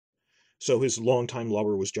So his longtime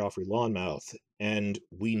lover was Joffrey Lonmouth, and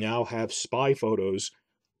we now have spy photos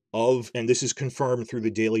of, and this is confirmed through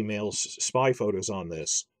the Daily Mail's spy photos on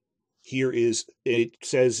this. Here is, it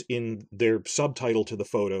says in their subtitle to the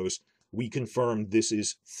photos, we confirm this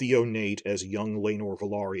is Theo Nate as young Laenor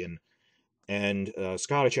Velaryon, and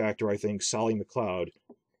Scottish actor, I think, Sally MacLeod,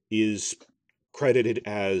 is credited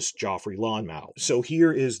as Joffrey Lonmouth. So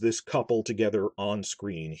here is this couple together on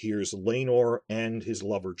screen. Here's Laenor and his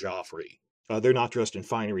lover Joffrey. They're not dressed in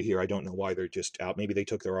finery here. I don't know why they're just out. Maybe they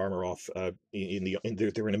took their armor off they're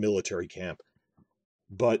in a military camp.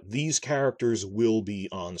 But these characters will be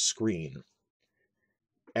on screen.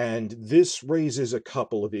 And this raises a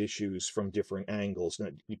couple of issues from different angles.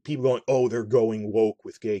 Now, people going, oh, they're going woke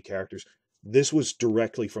with gay characters. This was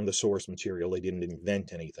directly from the source material. They didn't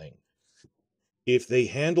invent anything. If they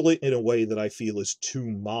handle it in a way that I feel is too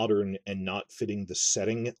modern and not fitting the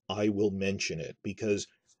setting, I will mention it. Because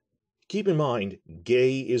keep in mind,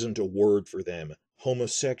 gay isn't a word for them.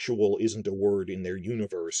 Homosexual isn't a word in their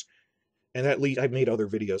universe. And that leads, I've made other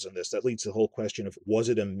videos on this, that leads to the whole question of, was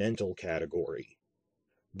it a mental category?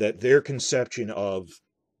 That their conception of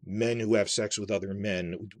men who have sex with other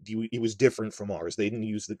men, it was different from ours. They didn't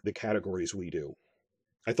use the categories we do.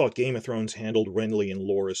 I thought Game of Thrones handled Renly and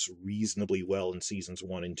Loras reasonably well in seasons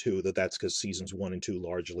 1 and 2, that's because seasons 1 and 2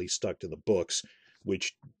 largely stuck to the books,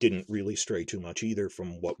 which didn't really stray too much either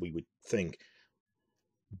from what we would think.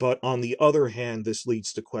 But on the other hand, this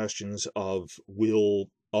leads to questions of, will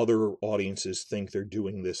other audiences think they're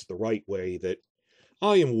doing this the right way? That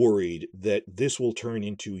I am worried that this will turn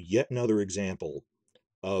into yet another example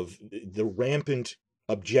of the rampant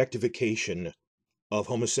objectification of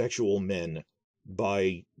homosexual men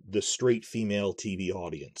by the straight female TV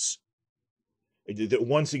audience. That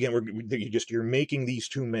once again, you're making these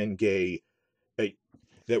two men gay,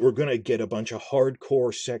 that we're going to get a bunch of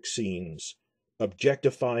hardcore sex scenes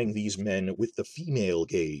objectifying these men with the female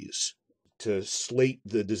gaze to slate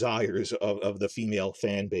the desires of the female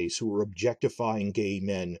fan base who are objectifying gay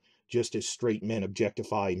men just as straight men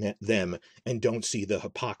objectify them and don't see the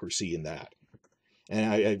hypocrisy in that.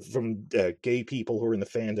 And from gay people who are in the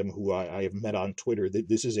fandom who I have met on Twitter, that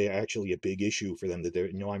this is actually a big issue for them. That they're,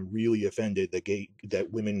 I'm really offended that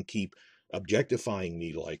women keep objectifying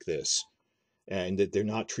me like this, and that they're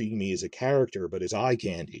not treating me as a character but as eye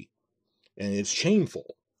candy, and it's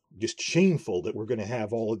shameful, just shameful that we're going to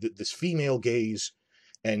have all of this female gaze,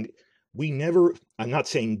 and we never. I'm not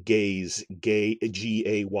saying gays, gay,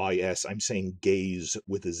 Gays. I'm saying gaze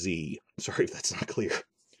with a Z. Sorry if that's not clear.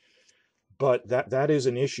 But that is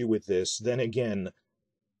an issue with this. Then again,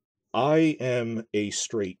 I am a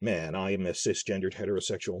straight man. I am a cisgendered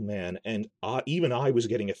heterosexual man, and even I was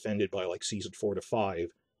getting offended by like season 4 to 5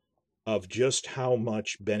 of just how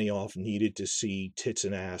much Benioff needed to see tits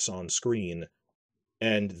and ass on screen,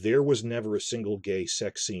 and there was never a single gay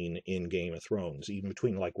sex scene in Game of Thrones, even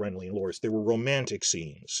between like Renly and Loras. There were romantic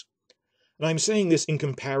scenes. And I'm saying this in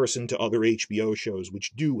comparison to other HBO shows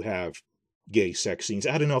which do have gay sex scenes.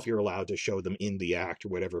 I don't know if you're allowed to show them in the act or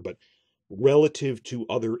whatever, but relative to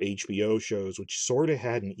other HBO shows which sort of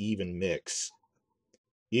had an even mix,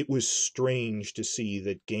 it was strange to see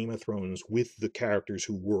that Game of Thrones, with the characters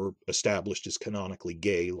who were established as canonically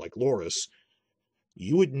gay, like Loras,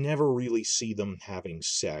 you would never really see them having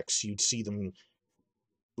sex. You'd see them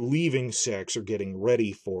leaving sex or getting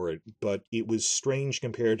ready for it, but it was strange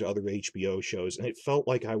compared to other HBO shows, and it felt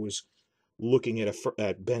like I was looking at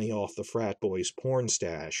Benioff the frat boy's porn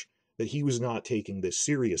stash, that he was not taking this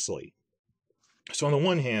seriously. So on the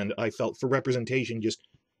one hand, I felt for representation, just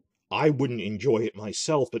I wouldn't enjoy it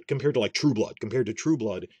myself, but compared to True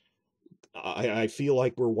Blood, I feel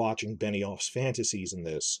like we're watching Benioff's fantasies in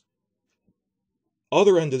this.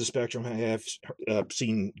 Other end of the spectrum, I have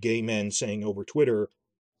seen gay men saying over Twitter,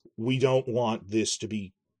 we don't want this to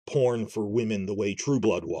be porn for women the way True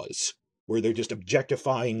Blood was, where they're just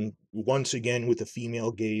objectifying once again with the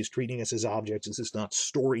female gaze, treating us as objects. This is not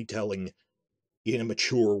storytelling in a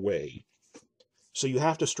mature way. So you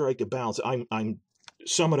have to strike a balance.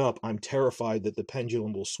 Sum it up, I'm terrified that the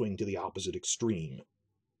pendulum will swing to the opposite extreme,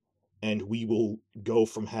 and we will go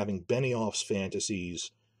from having Benioff's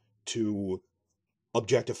fantasies to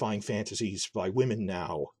objectifying fantasies by women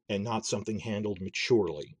now, and not something handled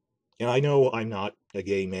maturely. And I know I'm not a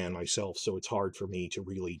gay man myself, so it's hard for me to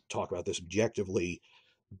really talk about this objectively,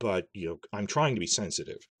 but, I'm trying to be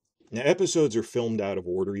sensitive. Now, episodes are filmed out of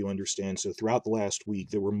order, you understand, so throughout the last week,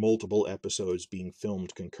 there were multiple episodes being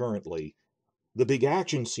filmed concurrently. The big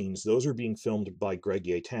action scenes, those are being filmed by Greg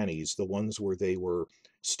Yaitanes, the ones where they were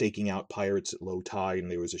staking out pirates at low tide and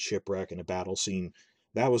there was a shipwreck and a battle scene.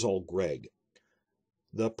 That was all Greg.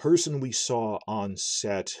 The person we saw on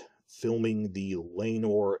set filming the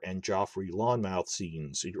Laenor and Joffrey Lawnmouth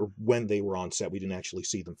scenes, or when they were on set, we didn't actually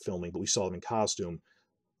see them filming, but we saw them in costume.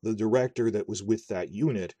 The director that was with that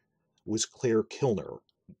unit was Claire Kilner.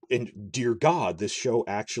 And dear God, this show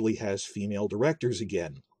actually has female directors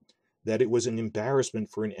again. That it was an embarrassment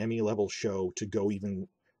for an Emmy-level show to go even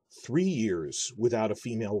 3 years without a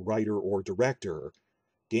female writer or director.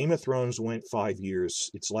 Game of Thrones went 5 years.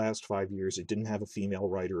 Its last 5 years, it didn't have a female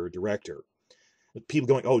writer or director. People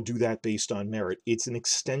going, oh, do that based on merit. It's an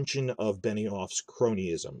extension of Benioff's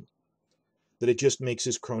cronyism. That it just makes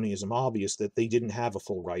his cronyism obvious that they didn't have a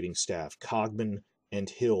full writing staff. Cogman and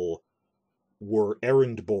Hill were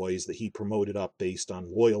errand boys that he promoted up based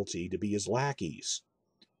on loyalty to be his lackeys.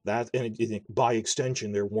 That, and by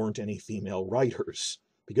extension, there weren't any female writers,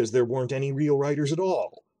 because there weren't any real writers at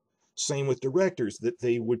all. Same with directors, that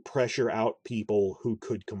they would pressure out people who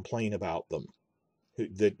could complain about them,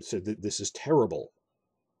 that said that this is terrible.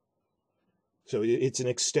 So it's an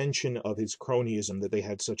extension of his cronyism that they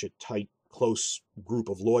had such a tight, close group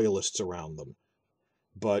of loyalists around them.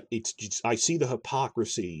 But it's just, I see the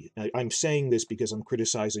hypocrisy. I'm saying this because I'm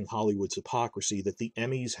criticizing Hollywood's hypocrisy, that the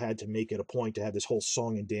Emmys had to make it a point to have this whole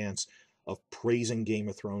song and dance of praising Game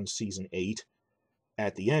of Thrones Season 8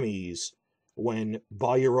 at the Emmys, when,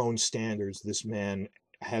 by your own standards, this man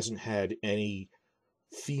hasn't had any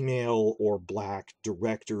female or black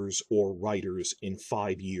directors or writers in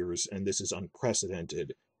 5 years, and this is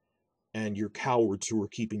unprecedented, and you're cowards who are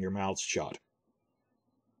keeping your mouths shut.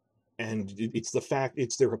 And it's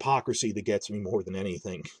their hypocrisy that gets me more than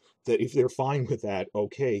anything. That if they're fine with that,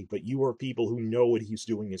 okay, but you are people who know what he's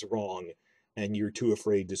doing is wrong, and you're too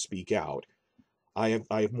afraid to speak out. I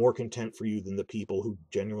have more contempt for you than the people who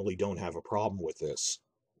generally don't have a problem with this.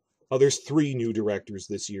 There's 3 new directors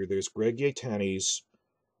this year. There's Greg Yaitanes,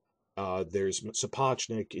 there's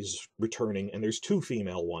Sapochnik is returning, and there's 2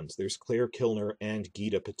 female ones. There's Claire Kilner and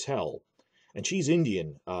Geeta Patel. And she's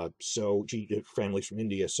Indian, so family's from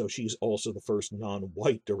India, so she's also the first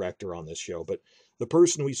non-white director on this show. But the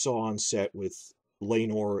person we saw on set with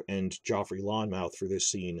Laenor and Joffrey Lonmouth for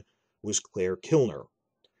this scene was Claire Kilner.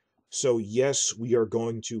 So yes, we are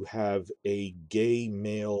going to have a gay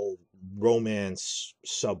male romance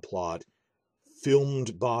subplot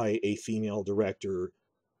filmed by a female director,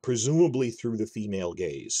 presumably through the female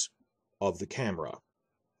gaze of the camera.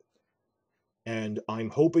 And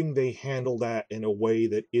I'm hoping they handle that in a way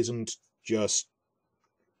that isn't just...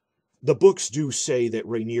 The books do say that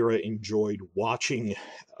Rhaenyra enjoyed watching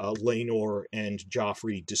Laenor and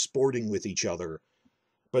Joffrey disporting with each other.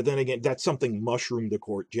 But then again, that's something Mushroom the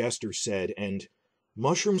court jester said, and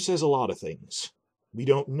Mushroom says a lot of things. We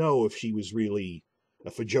don't know if she was really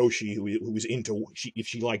a Fujoshi who was into... if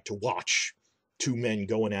she liked to watch 2 men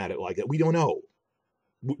going at it like that. We don't know.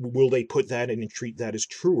 Will they put that in and treat that as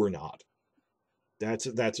true or not?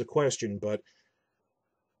 That's a question, but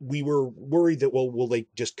we were worried that, well, will they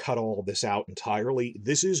just cut all of this out entirely?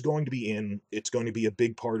 This is going to be it's going to be a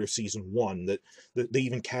big part of season 1, that they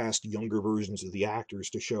even cast younger versions of the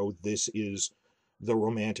actors to show this is the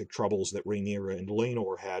romantic troubles that Rhaenyra and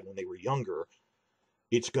Laenor had when they were younger.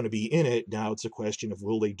 It's going to be in it. Now it's a question of,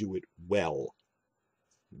 will they do it well?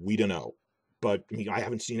 We don't know. But I mean, I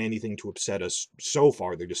haven't seen anything to upset us so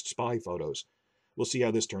far. They're just spy photos. We'll see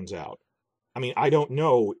how this turns out. I mean, I don't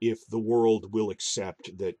know if the world will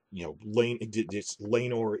accept that,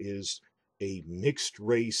 Laenor is a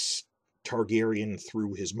mixed-race Targaryen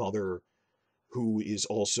through his mother, who is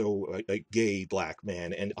also a gay black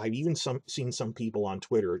man. And I've even seen some people on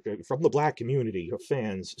Twitter, from the black community of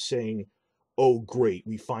fans, saying, oh, great,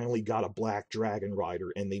 we finally got a black dragon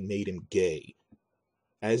rider, and they made him gay.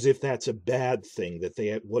 As if that's a bad thing, that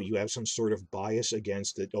you have some sort of bias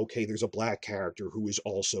against it. Okay, there's a black character who is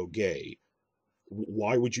also gay.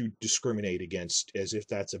 Why would you discriminate against, as if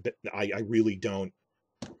that's a bit... I really don't.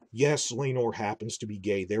 Yes, Laenor happens to be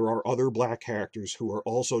gay. There are other black characters who are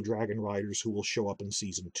also dragon riders who will show up in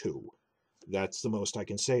season 2. That's the most I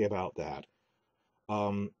can say about that.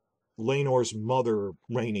 Laenor's mother,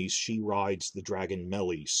 Rhaenys, she rides the dragon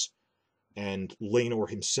Melis, and Laenor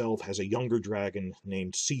himself has a younger dragon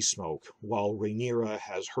named Seasmoke, while Rhaenyra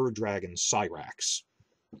has her dragon Syrax.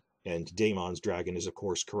 And Daemon's dragon is, of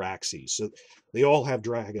course, Caraxes. So they all have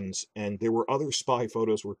dragons, and there were other spy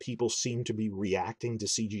photos where people seemed to be reacting to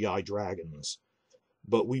CGI dragons.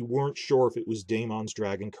 But we weren't sure if it was Daemon's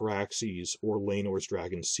dragon Caraxes or Laenor's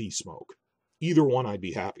dragon Seasmoke. Either one I'd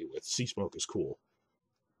be happy with. Seasmoke is cool.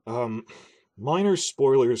 Minor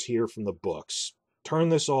spoilers here from the books. Turn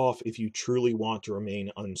this off if you truly want to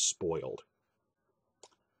remain unspoiled.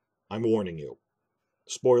 I'm warning you.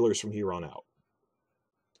 Spoilers from here on out.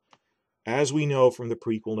 As we know from the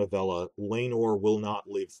prequel novella, Laenor will not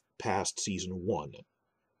live past season 1.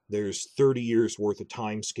 There's 30 years worth of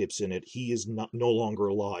time skips in it. He is no longer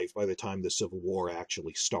alive by the time the Civil War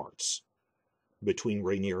actually starts between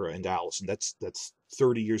Rhaenyra and Alicent. That's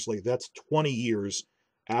 30 years later. That's 20 years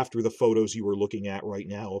after the photos you were looking at right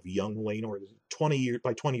now of young Laenor. 20 years,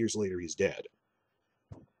 by 20 years later, he's dead.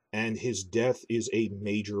 And his death is a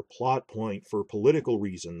major plot point for political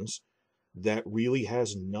reasons that really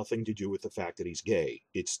has nothing to do with the fact that he's gay.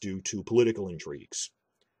 It's due to political intrigues.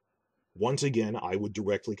 Once again, I would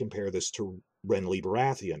directly compare this to Renly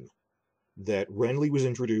Baratheon. That Renly was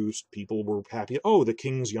introduced, people were happy, oh, the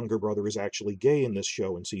king's younger brother is actually gay in this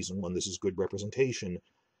show in season 1, this is good representation.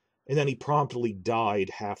 And then he promptly died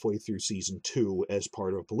halfway through season 2 as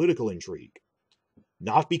part of a political intrigue.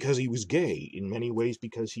 Not because he was gay, in many ways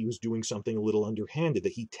because he was doing something a little underhanded,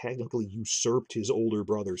 that he technically usurped his older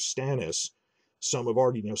brother Stannis. Some have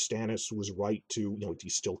argued, Stannis was right to,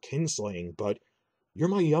 he's still kinslaying, but you're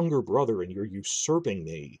my younger brother and you're usurping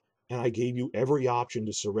me, and I gave you every option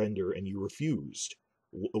to surrender and you refused.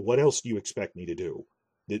 What else do you expect me to do?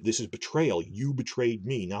 This is betrayal. You betrayed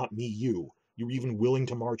me, not me you. You were even willing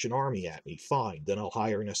to march an army at me. Fine, then I'll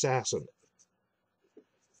hire an assassin.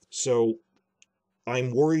 So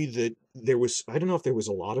I'm worried that I don't know if there was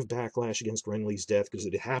a lot of backlash against Renly's death because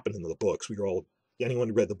it happened in the books. Anyone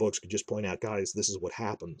who read the books could just point out, guys, this is what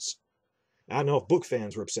happens. I don't know if book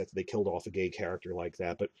fans were upset that they killed off a gay character like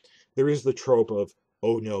that, but there is the trope of,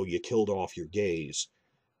 oh no, you killed off your gays,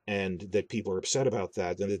 and that people are upset about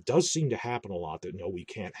that. And it does seem to happen a lot that, no, we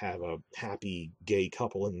can't have a happy gay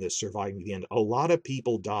couple in this surviving to the end. A lot of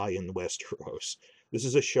people die in Westeros. This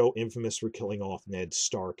is a show infamous for killing off Ned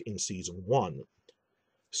Stark in season 1.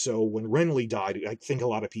 So when Renly died, I think a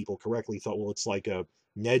lot of people correctly thought, well, it's like a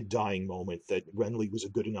Ned dying moment, that Renly was a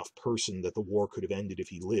good enough person that the war could have ended if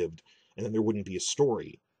he lived, and then there wouldn't be a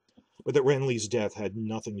story. But that Renly's death had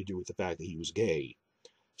nothing to do with the fact that he was gay.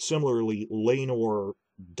 Similarly, Laenor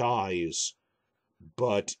dies,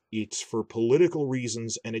 but it's for political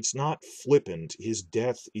reasons, and it's not flippant. His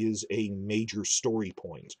death is a major story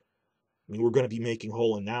point. I mean, we're going to be making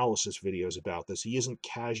whole analysis videos about this. He isn't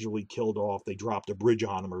casually killed off, they dropped a bridge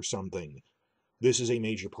on him or something. This is a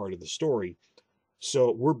major part of the story.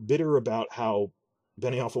 So we're bitter about how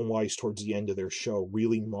Benioff and Weiss, towards the end of their show,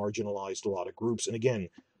 really marginalized a lot of groups. And again,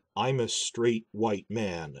 I'm a straight white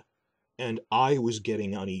man, and I was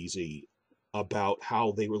getting uneasy about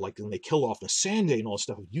how they were like, when they killed off Missandei and all this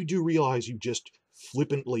stuff. You do realize you just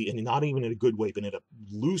flippantly, and not even in a good way, but in a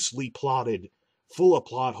loosely plotted, full of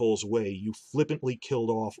plot holes way, you flippantly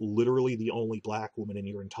killed off literally the only black woman in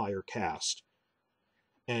your entire cast.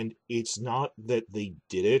 And it's not that they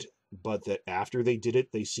did it, but that after they did it,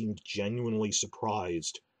 they seemed genuinely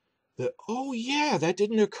surprised that, oh yeah, that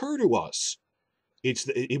didn't occur to us.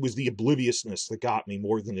 It was the obliviousness that got me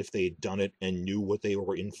more than if they had done it and knew what they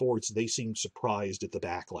were in for. They seemed surprised at the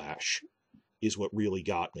backlash, is what really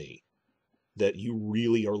got me. That you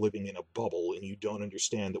really are living in a bubble and you don't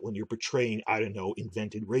understand that when you're portraying, I don't know,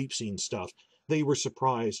 invented rape scene stuff, they were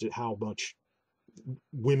surprised at how much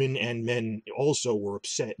women and men also were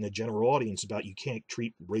upset in the general audience about, you can't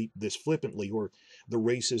treat rape this flippantly, or the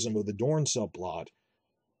racism of the Dorne subplot.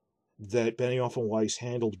 That Benioff and Weiss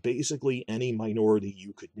handled basically any minority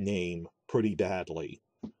you could name pretty badly.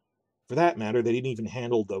 For that matter, they didn't even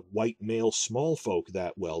handle the white male small folk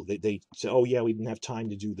that well. They said, oh yeah, we didn't have time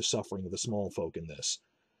to do the suffering of the small folk in this.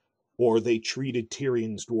 Or they treated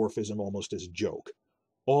Tyrion's dwarfism almost as a joke.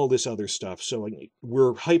 All this other stuff. So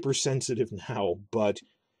we're hypersensitive now, but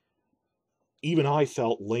even I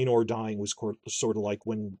felt Laenor dying was sort of like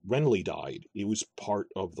when Renly died. It was part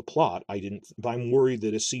of the plot. But I'm worried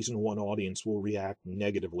that a season 1 audience will react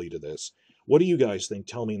negatively to this. What do you guys think?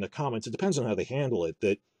 Tell me in the comments. It depends on how they handle it.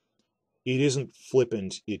 That it isn't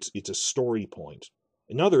flippant. It's a story point.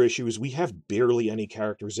 Another issue is we have barely any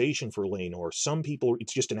characterization for Laenor. Some people,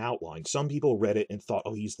 it's just an outline. Some people read it and thought,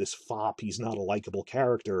 oh, he's this fop. He's not a likable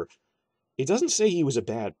character. It doesn't say he was a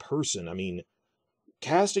bad person. I mean,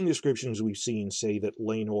 casting descriptions we've seen say that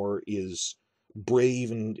Laenor is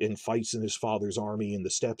brave and fights in his father's army in the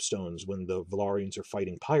Stepstones when the Velaryons are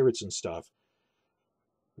fighting pirates and stuff.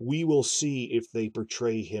 We will see if they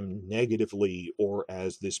portray him negatively or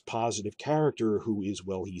as this positive character who is,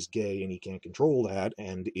 well, he's gay and he can't control that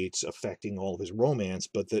and it's affecting all of his romance,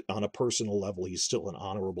 but that on a personal level he's still an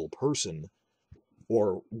honorable person.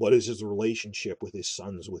 Or what is his relationship with his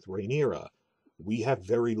sons with Rhaenyra? We have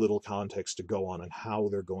very little context to go on how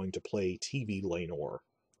they're going to play TV Laenor.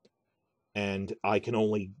 And I can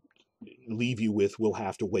only leave you with, we'll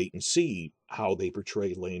have to wait and see how they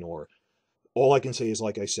portray Laenor. All I can say is,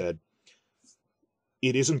 like I said,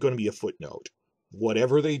 it isn't going to be a footnote.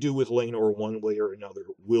 Whatever they do with Laenor one way or another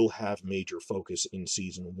will have major focus in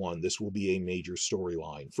season 1. This will be a major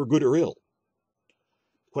storyline, for good or ill.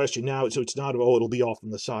 Question now, so it's not, oh, it'll be off on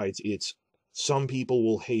the sides. It's some people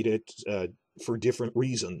will hate it for different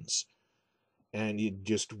reasons. And it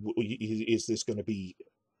just, is this going to be,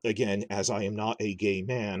 again, as I am not a gay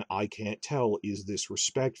man, I can't tell, is this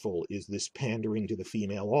respectful? Is this pandering to the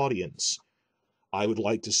female audience? I would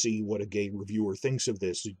like to see what a gay reviewer thinks of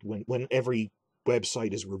this when every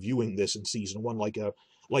website is reviewing this in season 1,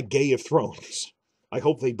 like Gay of Thrones. I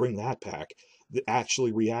hope they bring that back.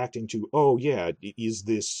 Actually reacting to, oh yeah, is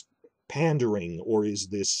this pandering or is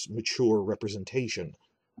this mature representation?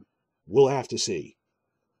 We'll have to see.